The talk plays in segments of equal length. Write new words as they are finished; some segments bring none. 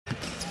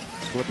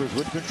Clippers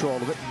with control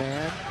of it.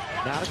 Man,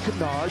 now to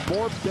Kennard.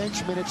 More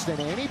bench minutes than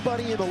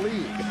anybody in the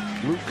league.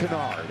 Luke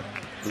Kennard.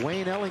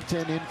 Wayne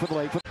Ellington in for the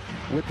Lake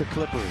with the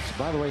Clippers.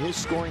 By the way, his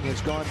scoring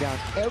has gone down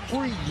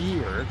every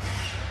year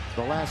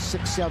the last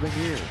 6-7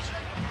 years.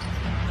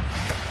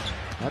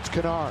 That's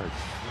Kennard.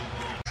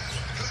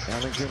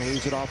 Ellington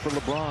leaves it off for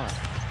LeBron.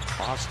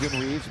 Austin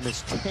Reeves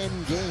missed 10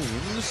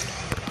 games.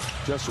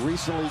 Just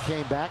recently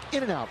came back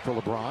in and out for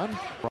LeBron.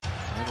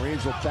 And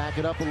Reeves will back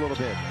it up a little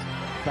bit.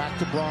 Back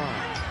to Braun.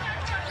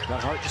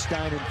 Got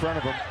Hartenstein in front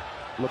of him.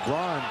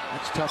 LeBron,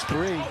 that's tough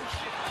three.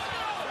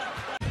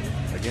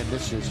 Again,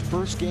 this is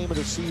first game of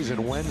the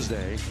season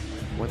Wednesday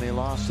when they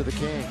lost to the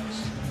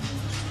Kings.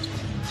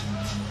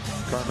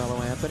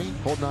 Carmelo Anthony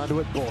holding on to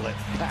it. Bullet.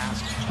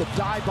 Pass. The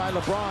dive by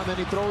LeBron, then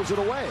he throws it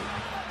away.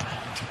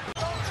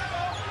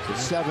 The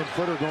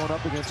 7-footer going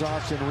up against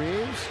Austin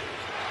Reeves.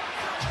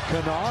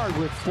 Kennard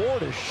with 4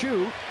 to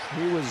shoot.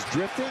 He was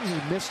drifting.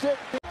 He missed it.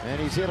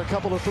 And he's hit a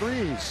couple of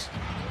threes.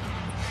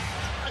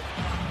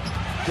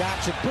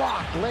 Jackson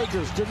blocked.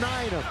 Lakers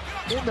denying him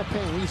in the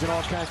paint. He's in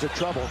all kinds of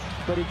trouble.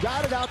 But he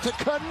got it out to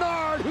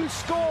Kennard, who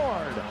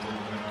scored.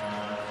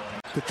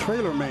 The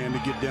trailer man to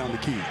get down the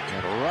key.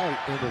 And right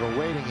into the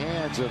waiting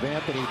hands of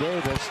Anthony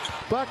Davis.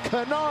 But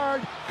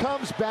Kennard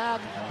comes back.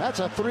 That's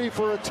a 3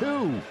 for a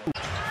 2.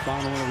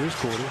 Final one of this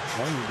quarter.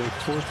 They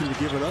forced him to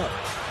give it up.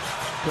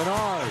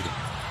 Kennard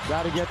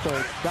got to get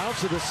the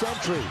bounce of the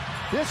century.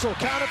 This will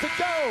count if it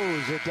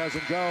goes. It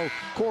doesn't go.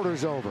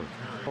 Quarter's over.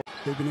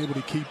 They've been able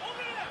to keep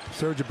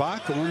Serge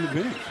Ibaka on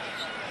the bench.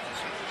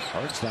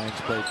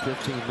 Hartenstein's played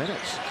 15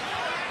 minutes.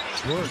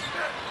 Good.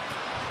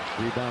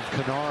 Rebound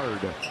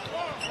Kennard.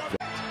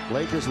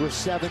 Lakers with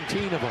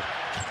 17 of them.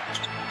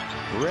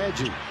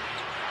 Reggie.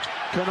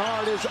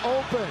 Kennard is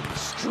open.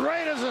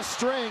 Straight as a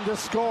string to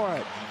score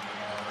it.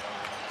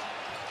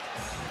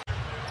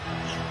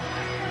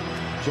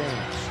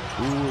 James.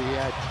 Ooh, he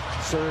had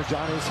Serge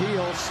on his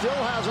heels. Still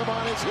has him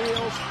on his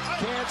heels.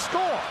 Can't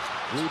score.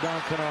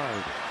 Rebound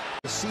Kennard.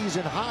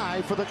 Season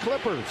high for the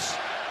Clippers.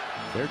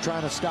 They're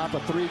trying to stop a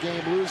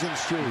 3-game losing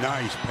streak.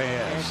 Nice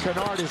pass. And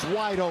Kennard is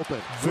wide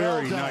open.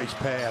 Very nice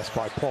pass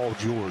by Paul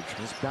George.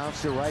 Just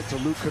bounced it right to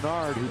Luke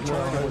Kennard, who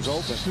turned and was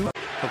open.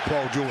 Of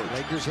Paul George.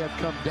 Lakers have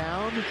come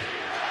down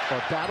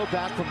or battle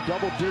back from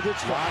double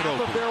digits for half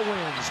of their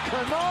wins.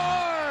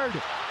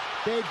 Kennard!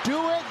 They do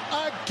it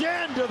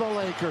again to the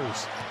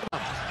Lakers.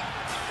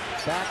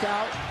 Back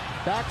out,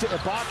 back to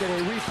Ibaka.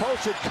 They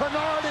reposted.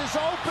 Kennard is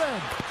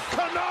open.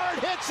 Kennard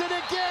hits it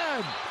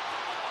again.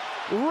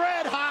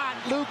 Red hot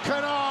Luke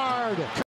Kennard.